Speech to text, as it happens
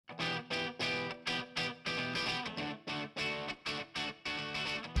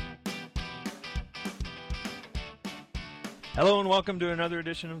Hello and welcome to another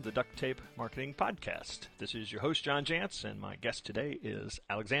edition of the Duct Tape Marketing Podcast. This is your host, John Jantsch, and my guest today is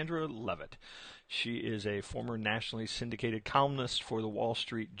Alexandra Levitt. She is a former nationally syndicated columnist for the Wall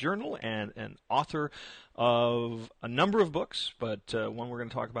Street Journal and an author of a number of books, but one we're going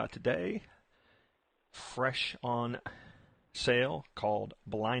to talk about today, fresh on sale, called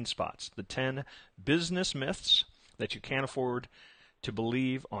Blind Spots, the 10 Business Myths that you can't afford to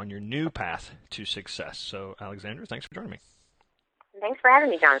believe on your new path to success. So, Alexandra, thanks for joining me. Thanks for having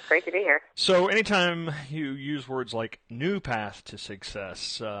me, John. It's great to be here. So anytime you use words like new path to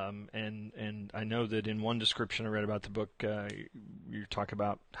success, and I know that in one description I read about the book, you talk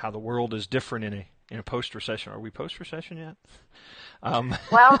about how the world is different in a post-recession. Are we post-recession yet?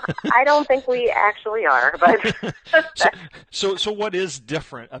 Well, I don't think we actually are, but so what is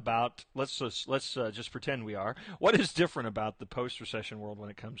different about? Let's just pretend we are. What is different about the post-recession world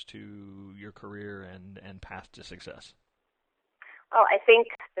when it comes to your career and path to success? Well, I think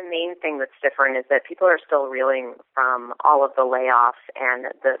the main thing that's different is that people are still reeling from all of the layoffs and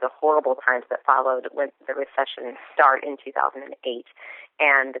the horrible times that followed when the recession started in 2008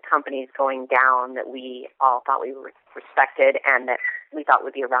 and the companies going down that we all thought we respected and that we thought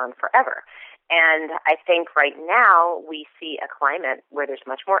would be around forever. And I think right now we see a climate where there's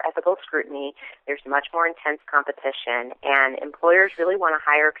much more ethical scrutiny, there's much more intense competition, and employers really want to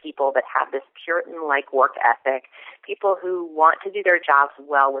hire people that have this Puritan-like work ethic, people who want to do their jobs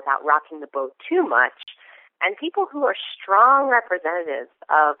well without rocking the boat too much, and people who are strong representatives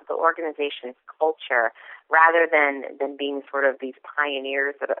of the organization's culture rather than being sort of these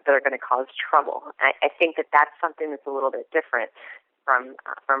pioneers that are going to cause trouble. I think that that's something that's a little bit different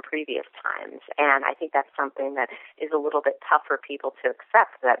from previous times. And I think that's something that is a little bit tough for people to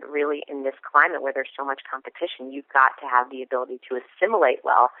accept, that really in this climate where there's so much competition, you've got to have the ability to assimilate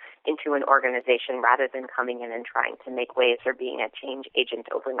well into an organization rather than coming in and trying to make waves or being a change agent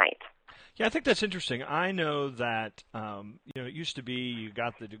overnight. Yeah, I think that's interesting. I know that it used to be you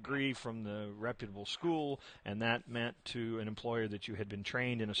got the degree from the reputable school, and that meant to an employer that you had been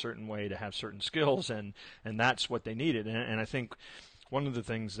trained in a certain way to have certain skills, and that's what they needed. And I think one of the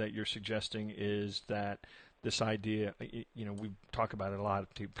things that you're suggesting is that this idea, we talk about it a lot.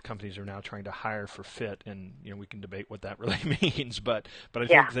 Companies are now trying to hire for fit, and we can debate what that really means. But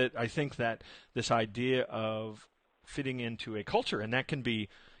I think that this idea of fitting into a culture, and that can be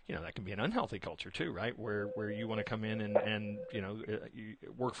an unhealthy culture too, right? Where you want to come in and you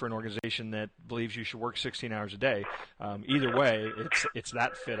work for an organization that believes you should work 16 hours a day. Either way, it's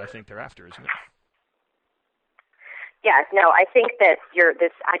that fit I think they're after, isn't it? Yeah, no, I think that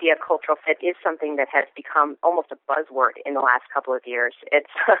this idea of cultural fit is something that has become almost a buzzword in the last couple of years.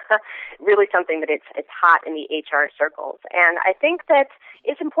 It's really something that it's hot in the HR circles. And I think that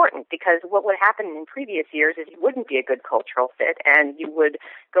it's important because what would happen in previous years is you wouldn't be a good cultural fit and you would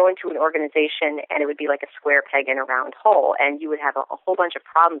go into an organization and it would be like a square peg in a round hole, and you would have a whole bunch of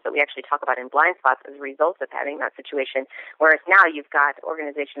problems that we actually talk about in Blind Spots as a result of having that situation. Whereas now you've got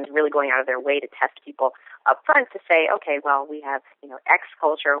organizations really going out of their way to test people up front to say, okay, well, we have, X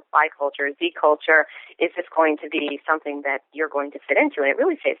culture, Y culture, Z culture. Is this going to be something that you're going to fit into? And it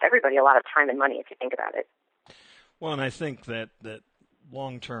really saves everybody a lot of time and money if you think about it. Well, and I think that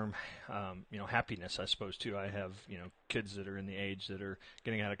long-term, happiness, I suppose, too. I have, kids that are in the age that are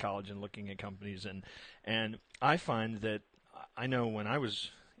getting out of college and looking at companies. And I find that I know when I was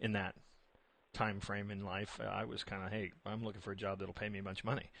in that time frame in life, I was kind of, hey, I'm looking for a job that'll pay me a bunch of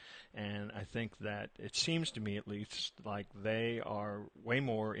money. And I think that it seems to me at least like they are way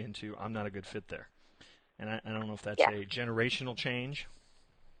more into, I'm not a good fit there. And I don't know if that's a generational change.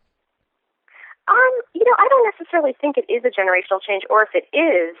 I don't necessarily think it is a generational change, or if it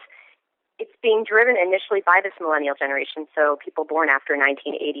is, it's being driven initially by this millennial generation, so people born after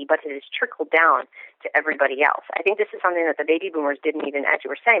 1980, but it has trickled down to everybody else. I think this is something that the baby boomers didn't even, as you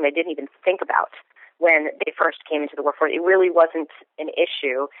were saying, they didn't even think about when they first came into the workforce. It really wasn't an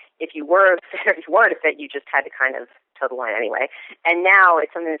issue. If you were fit or if you weren't a fit, you just had to kind of toe the line anyway. And now it's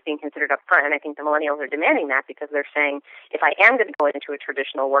something that's being considered up front, and I think the millennials are demanding that because they're saying, if I am going to go into a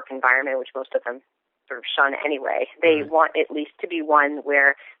traditional work environment, which most of them sort of shun anyway, they want at least to be one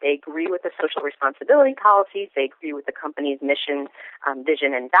where they agree with the social responsibility policies, they agree with the company's mission,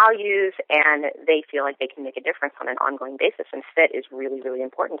 vision, and values, and they feel like they can make a difference on an ongoing basis. And fit is really, really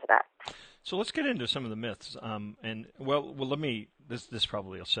important to that. So let's get into some of the myths. Let me. This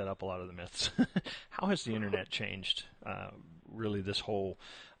probably will set up a lot of the myths. How has the internet changed? Really, this whole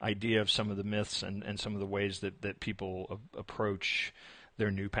idea of some of the myths and some of the ways that people approach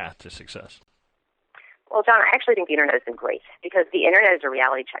their new path to success. Well, John, I actually think the internet has been great because the internet is a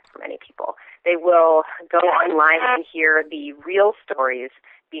reality check for many people. They will go online and hear the real stories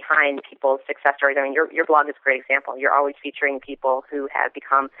behind people's success stories. I mean, your blog is a great example. You're always featuring people who have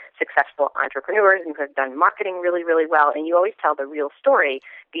become successful entrepreneurs and who have done marketing really, really well, and you always tell the real story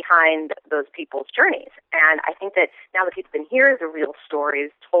behind those people's journeys. And I think that now that people can hear the real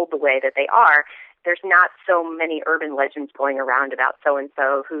stories told the way that they are, there's not so many urban legends going around about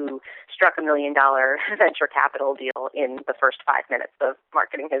so-and-so who struck $1 million venture capital deal in the first 5 minutes of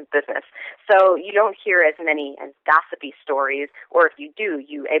marketing his business. So you don't hear as many as gossipy stories, or if you do,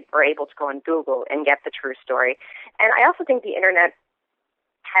 you are able to go on Google and get the true story. And I also think the internet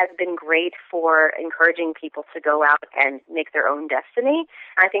has been great for encouraging people to go out and make their own destiny.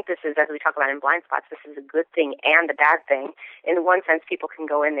 And I think this is, as we talk about in Blind Spots, this is a good thing and a bad thing. In one sense, people can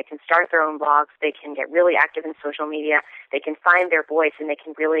go in, they can start their own blogs, they can get really active in social media, they can find their voice, and they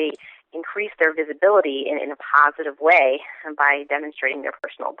can really increase their visibility in a positive way by demonstrating their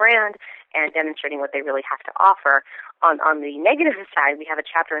personal brand and demonstrating what they really have to offer. On the negative side, we have a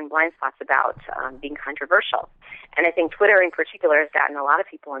chapter in Blind Spots about being controversial. And I think Twitter in particular has gotten a lot of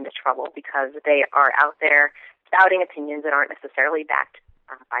people into trouble because they are out there spouting opinions that aren't necessarily backed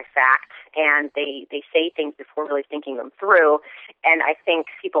by fact, and they say things before really thinking them through. And I think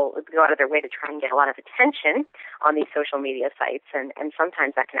people go out of their way to try and get a lot of attention on these social media sites, and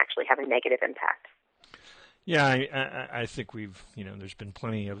sometimes that can actually have a negative impact. Yeah, I think we've, there's been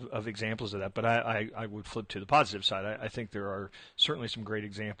plenty of examples of that, but I would flip to the positive side. I think there are certainly some great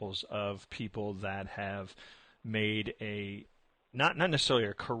examples of people that have made not necessarily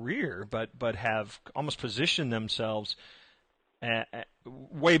a career, but have almost positioned themselves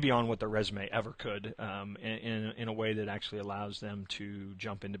way beyond what their resume ever could, in a way that actually allows them to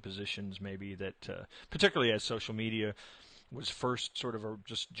jump into positions maybe that, particularly as social media was first sort of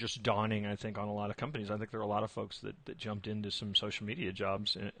just dawning, I think, on a lot of companies. I think there are a lot of folks that jumped into some social media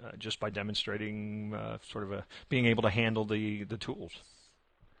jobs just by demonstrating being able to handle the tools.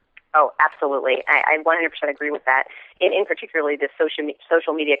 Oh, absolutely. I 100% agree with that. In particularly, the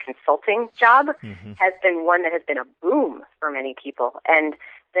social media consulting job has been one that has been a boom for many people. And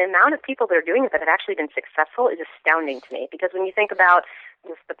the amount of people that are doing it that have actually been successful is astounding to me. Because when you think about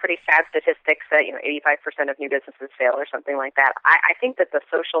the pretty sad statistics that 85% of new businesses fail or something like that, I think that the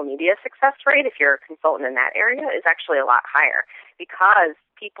social media success rate, if you're a consultant in that area, is actually a lot higher because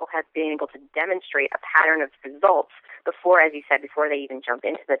people have been able to demonstrate a pattern of results before, as you said, before they even jump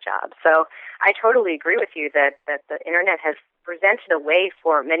into the job. So I totally agree with you that the internet has presented a way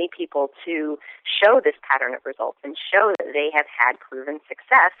for many people to show this pattern of results and show that they have had proven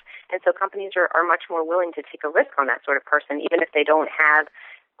success. And so companies are much more willing to take a risk on that sort of person, even if they don't have,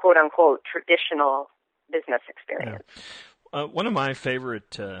 quote unquote, traditional business experience. Yeah. One of my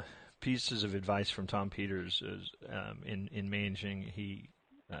favorite pieces of advice from Tom Peters is in managing, he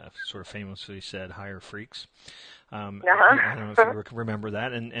sort of famously said, hire freaks. I don't know if you remember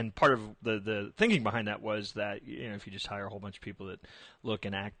that. And part of the thinking behind that was that, if you just hire a whole bunch of people that look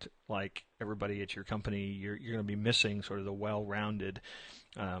and act like everybody at your company, you're going to be missing sort of the well-rounded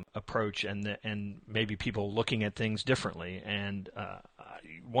approach and maybe people looking at things differently. And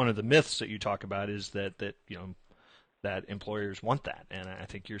one of the myths that you talk about is that employers want that, and I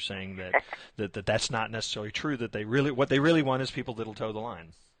think you're saying that's not necessarily true. That what they really want is people that'll toe the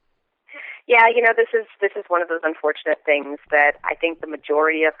line. Yeah, this is one of those unfortunate things that I think the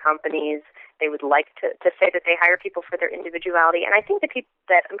majority of companies, they would like to say that they hire people for their individuality, and I think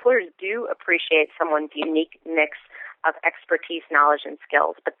that employers do appreciate someone's unique mix of expertise, knowledge, and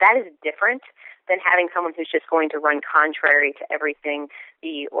skills, but that is different than having someone who's just going to run contrary to everything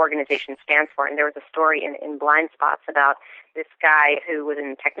the organization stands for. And there was a story in Blind Spots about this guy who was in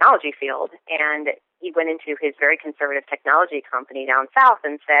the technology field, and he went into his very conservative technology company down south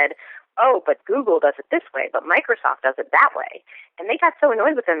and said, oh, but Google does it this way, but Microsoft does it that way. And they got so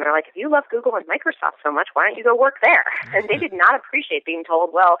annoyed with him. They're like, if you love Google and Microsoft so much, why don't you go work there? And they did not appreciate being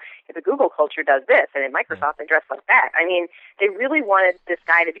told, well, if the Google culture does this and in Microsoft they dress like that. I mean, they really wanted this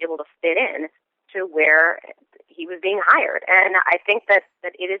guy to be able to fit in to where he was being hired. And I think that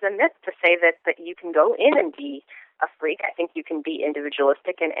it is a myth to say that you can go in and be a freak. I think you can be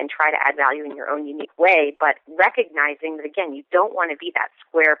individualistic and try to add value in your own unique way, but recognizing that, again, you don't want to be that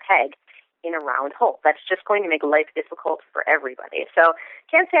square peg in a round hole. That's just going to make life difficult for everybody. So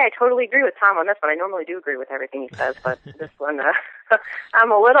can't say I totally agree with Tom on this one. I normally do agree with everything he says, but this one,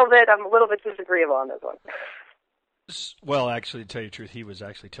 I'm a little bit disagreeable on this one. Well, actually, to tell you the truth, he was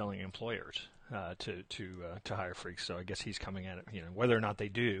actually telling employers to hire freaks. So I guess he's coming at it, whether or not they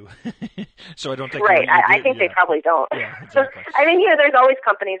do. So I don't think right. I think they probably don't. Yeah, exactly. I mean, there's always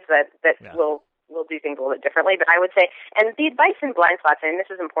companies that will will do things a little bit differently. But I would say, and the advice in blind spots, and this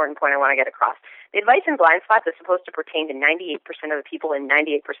is an important point I want to get across, the advice in blind spots is supposed to pertain to 98% of the people in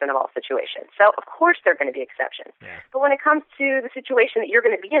 98% of all situations. So, of course, there are going to be exceptions. Yeah. But when it comes to the situation that you're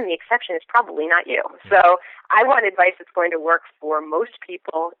going to be in, the exception is probably not you. Yeah. So I want advice that's going to work for most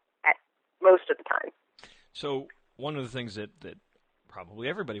people at most of the time. So one of the things that probably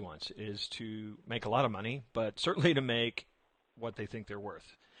everybody wants is to make a lot of money, but certainly to make what they think they're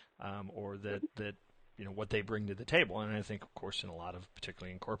worth, or that what they bring to the table. And I think, of course, in a lot of,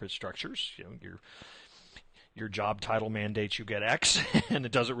 particularly in corporate structures, your job title mandates you get X, and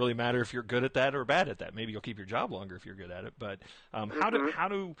it doesn't really matter if you're good at that or bad at that. Maybe you'll keep your job longer if you're good at it, but how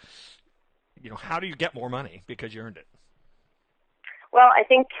do you get more money because you earned it? Well, I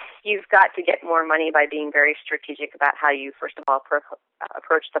think you've got to get more money by being very strategic about how you, first of all,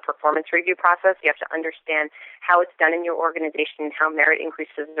 approach the performance review process. You have to understand how it's done in your organization, how merit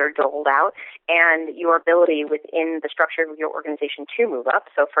increases are doled out, and your ability within the structure of your organization to move up.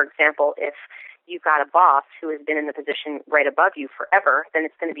 So, for example, if you've got a boss who has been in the position right above you forever, then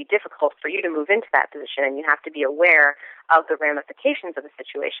it's going to be difficult for you to move into that position, and you have to be aware of the ramifications of a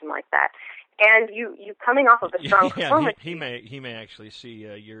situation like that. And you coming off of a strong performance. He may actually see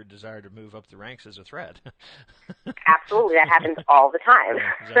your desire to move up the ranks as a threat. Absolutely, that happens all the time.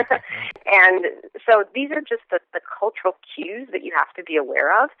 Yeah, exactly. And so these are just the cultural cues that you have to be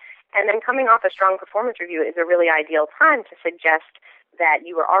aware of. And then coming off a strong performance review is a really ideal time to suggest that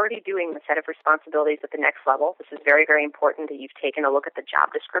you are already doing the set of responsibilities at the next level. This is very, very important that you've taken a look at the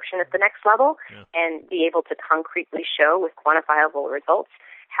job description at the next level and be able to concretely show with quantifiable results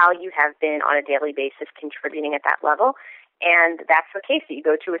how you have been on a daily basis contributing at that level. And that's the case that you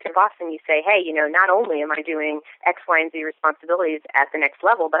go to with your boss and you say, hey, not only am I doing X, Y, and Z responsibilities at the next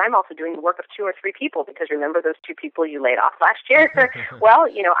level, but I'm also doing the work of 2 or 3 people, because remember those 2 people you laid off last year? Well,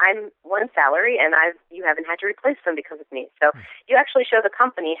 I'm one salary and you haven't had to replace them because of me. So you actually show the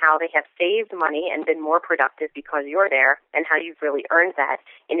company how they have saved money and been more productive because you're there, and how you've really earned that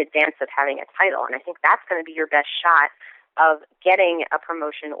in advance of having a title. And I think that's going to be your best shot of getting a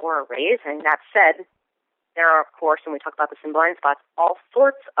promotion or a raise. And that said, there are, of course, and we talk about this in blind spots, all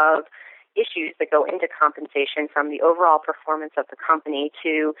sorts of issues that go into compensation, from the overall performance of the company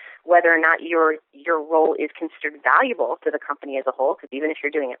to whether or not your role is considered valuable to the company as a whole, because even if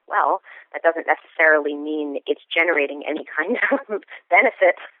you're doing it well, that doesn't necessarily mean it's generating any kind of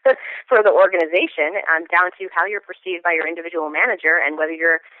benefit for the organization, down to how you're perceived by your individual manager, and whether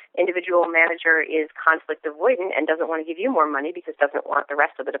your individual manager is conflict avoidant and doesn't want to give you more money because doesn't want the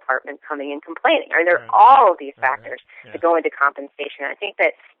rest of the department coming and complaining. I mean, there are all of these factors that go into compensation. I think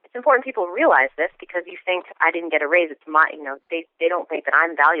that it's important people realize this, because you think, I didn't get a raise, it's my, they don't think that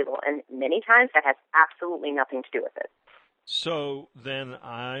I'm valuable. And many times that has absolutely nothing to do with it. So then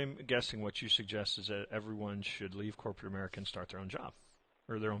I'm guessing what you suggest is that everyone should leave corporate America and start their own job,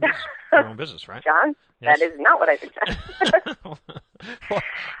 or their own business, right? John, yes? That is not what I suggest. Well,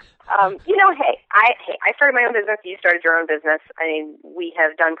 I started my own business. You started your own business. I mean, we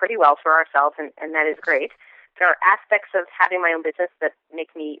have done pretty well for ourselves, and that is great. There are aspects of having my own business that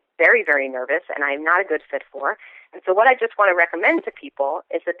make me very, very nervous, and I'm not a good fit for. And so what I just want to recommend to people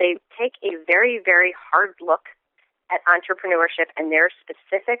is that they take a very, very hard look at entrepreneurship and their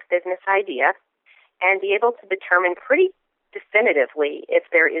specific business idea, and be able to determine pretty definitively if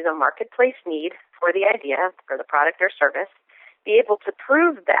there is a marketplace need for the idea, for the product or service, be able to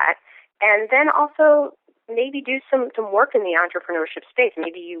prove that, and then also maybe do some work in the entrepreneurship space.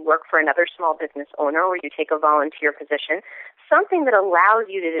 Maybe you work for another small business owner, or you take a volunteer position, something that allows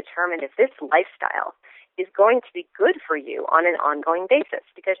you to determine if this lifestyle is going to be good for you on an ongoing basis.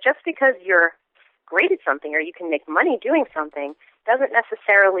 Because just because you're great at something or you can make money doing something doesn't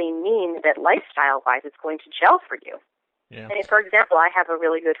necessarily mean that lifestyle-wise it's going to gel for you. Yeah. And for example, I have a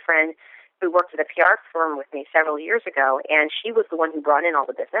really good friend who worked at a PR firm with me several years ago, and she was the one who brought in all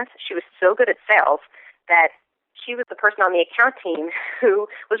the business. She was so good at sales that she was the person on the account team who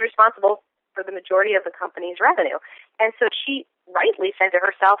was responsible for the majority of the company's revenue. And so she rightly said to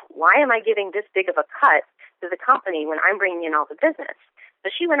herself, why am I giving this big of a cut to the company when I'm bringing in all the business? So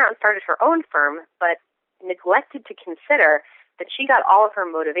she went out and started her own firm, but neglected to consider that she got all of her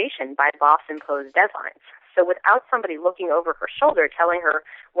motivation by boss-imposed deadlines. So without somebody looking over her shoulder telling her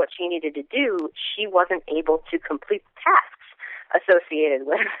what she needed to do, she wasn't able to complete the tasks associated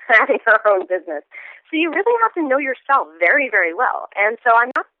with having her own business. So you really have to know yourself very, very well. And so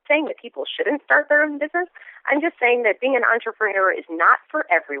I'm not saying that people shouldn't start their own business. I'm just saying that being an entrepreneur is not for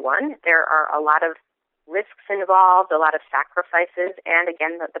everyone. There are a lot of risks involved, a lot of sacrifices, and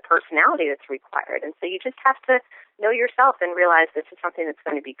again, the personality that's required. And so you just have to know yourself and realize this is something that's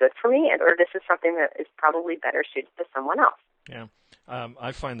going to be good for me, or this is something that is probably better suited to someone else. Yeah.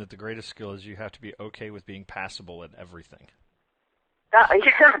 I find that the greatest skill is you have to be okay with being passable at everything.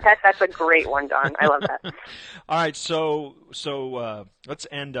 That's a great one, Don. I love that. All right, so let's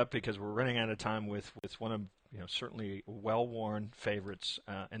end up, because we're running out of time, with one of certainly well-worn favorites,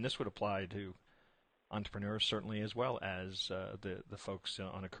 and this would apply to entrepreneurs certainly as well as the folks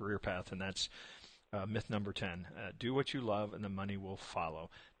on a career path, and that's myth number 10. Do what you love, and the money will follow.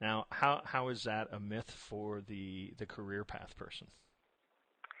 Now, how is that a myth for the career path person?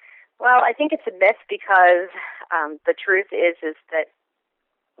 Well, I think it's a myth because the truth is that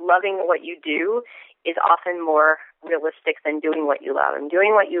loving what you do is often more realistic than doing what you love. And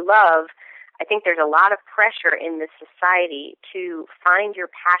doing what you love, I think there's a lot of pressure in this society to find your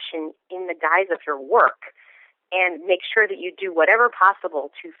passion in the guise of your work and make sure that you do whatever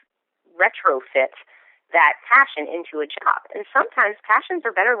possible to retrofit that passion into a job. And sometimes passions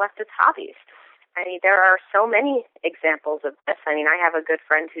are better left as hobbies. I mean, there are so many examples of this. I mean, I have a good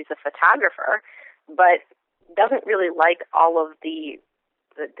friend who's a photographer, but doesn't really like all of the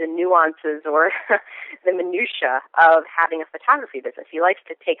nuances or the minutia of having a photography business. He likes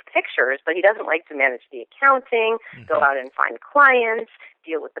to take pictures, but he doesn't like to manage the accounting, go out and find clients,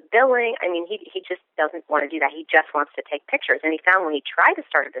 deal with the billing. I mean, he just doesn't want to do that. He just wants to take pictures. And he found when he tried to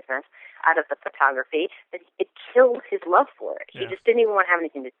start a business out of the photography that it killed his love for it. He just didn't even want to have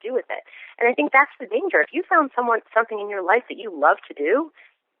anything to do with it. And I think that's the danger. If you found something in your life that you love to do,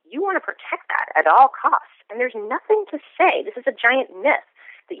 you want to protect that at all costs. And there's nothing to say. This is a giant myth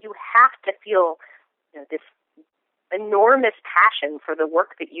that you have to feel this enormous passion for the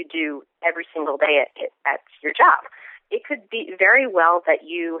work that you do every single day at your job. It could be very well that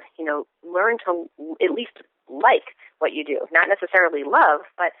you learn to at least like what you do, not necessarily love,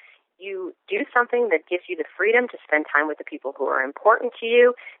 but you do something that gives you the freedom to spend time with the people who are important to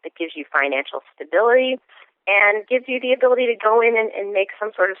you, that gives you financial stability, and gives you the ability to go in and make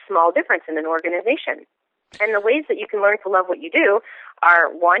some sort of small difference in an organization. And the ways that you can learn to love what you do are,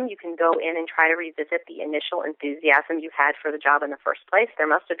 one, you can go in and try to revisit the initial enthusiasm you had for the job in the first place. There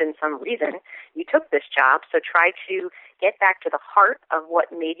must have been some reason you took this job, so try to get back to the heart of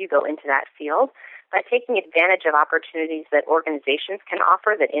what made you go into that field by taking advantage of opportunities that organizations can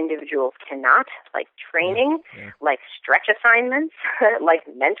offer that individuals cannot, like training, like stretch assignments, like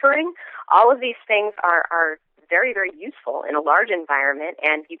mentoring. All of these things are very, very useful in a large environment,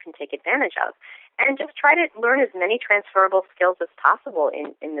 and you can take advantage of. And just try to learn as many transferable skills as possible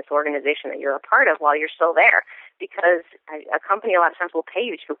in this organization that you're a part of while you're still there, because a company a lot of times will pay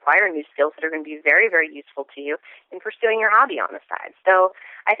you to acquire new skills that are going to be very, very useful to you in pursuing your hobby on the side. So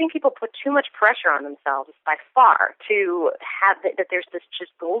I think people put too much pressure on themselves by far to have that there's this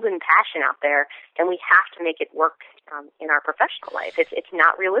just golden passion out there, and we have to make it work in our professional life. It's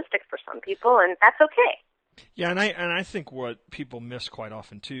not realistic for some people, and that's okay. Yeah, and I think what people miss quite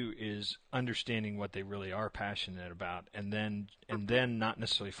often too is understanding what they really are passionate about, and then not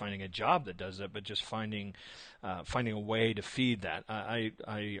necessarily finding a job that does that, but just finding a way to feed that. I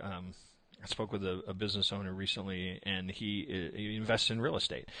spoke with a business owner recently, and he invests in real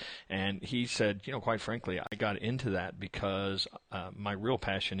estate, and he said, quite frankly, I got into that because my real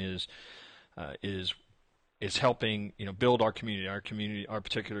passion is helping build our community. Our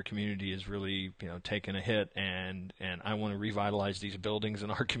particular community is really taking a hit, and I want to revitalize these buildings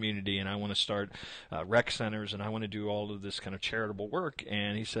in our community, and I want to start rec centers, and I want to do all of this kind of charitable work.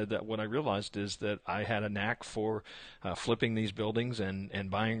 And he said that what I realized is that I had a knack for flipping these buildings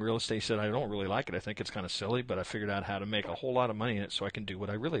and buying real estate. He said, I don't really like it. I think it's kind of silly, but I figured out how to make a whole lot of money in it so I can do what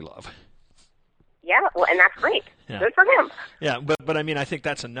I really love. Yeah, well, and that's great. Yeah. Good for him. Yeah, but I mean, I think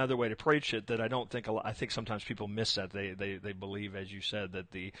that's another way to approach it that I think sometimes people miss that. They believe, as you said,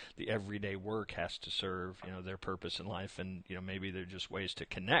 that the everyday work has to serve their purpose in life, and maybe they're just ways to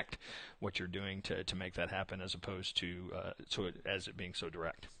connect what you're doing to make that happen, as opposed to as it being so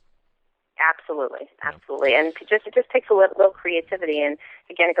direct. Absolutely. And it just takes a little creativity, and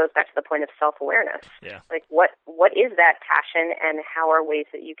again, it goes back to the point of self-awareness. Yeah. Like what is that passion, and how are ways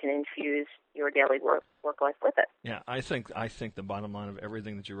that you can infuse your daily work life with it? Yeah, I think the bottom line of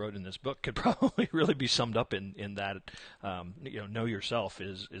everything that you wrote in this book could probably really be summed up in that. Know yourself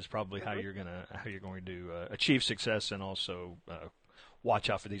is probably how you're going to achieve success, and also watch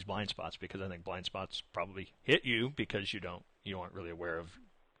out for these blind spots, because I think blind spots probably hit you because you aren't really aware of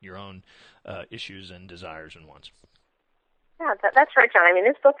your own issues and desires and wants. Yeah, that's right, John. I mean,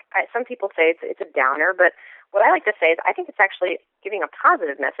 this book, some people say it's a downer, but what I like to say is I think it's actually giving a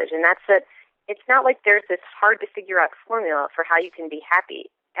positive message, and that's that it's not like there's this hard to figure out formula for how you can be happy.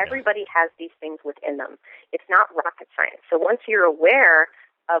 Everybody has these things within them. It's not rocket science. So once you're aware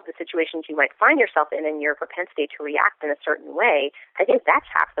of the situations you might find yourself in and your propensity to react in a certain way, I think that's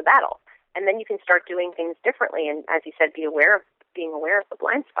half the battle. And then you can start doing things differently and, as you said, being aware of the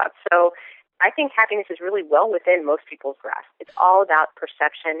blind spots. So I think happiness is really well within most people's grasp. It's all about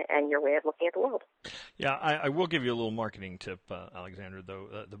perception and your way of looking at the world. Yeah, I will give you a little marketing tip, Alexandra,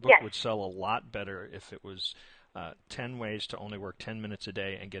 though. The book Yes. would sell a lot better if it was 10 ways to only work 10 minutes a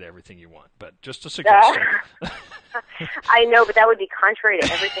day and get everything you want. But just a suggestion. I know, but that would be contrary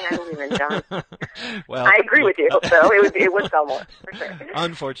to everything I believe in, John. Well, I agree with you, so it would sell more, for sure.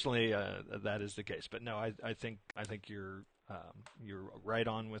 Unfortunately, that is the case. But no, I think you're right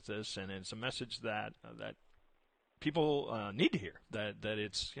on with this, and it's a message that people need to hear. That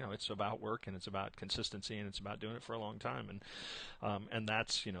it's it's about work, and it's about consistency, and it's about doing it for a long time, and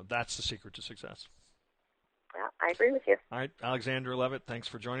that's that's the secret to success. Yeah, I agree with you. All right, Alexandra Levitt, thanks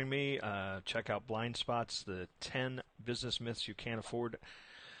for joining me. Check out Blind Spots, the 10 business myths you can't afford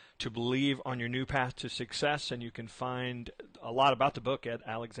to believe on your new path to success, and you can find a lot about the book at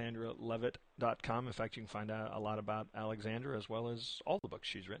alexandralevitt.com. In fact, you can find out a lot about Alexandra as well as all the books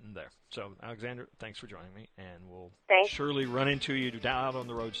she's written there. So, Alexandra, thanks for joining me, and we'll surely run into you out on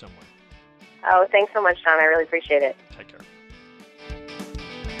the road somewhere. Oh, thanks so much, John. I really appreciate it. Take care.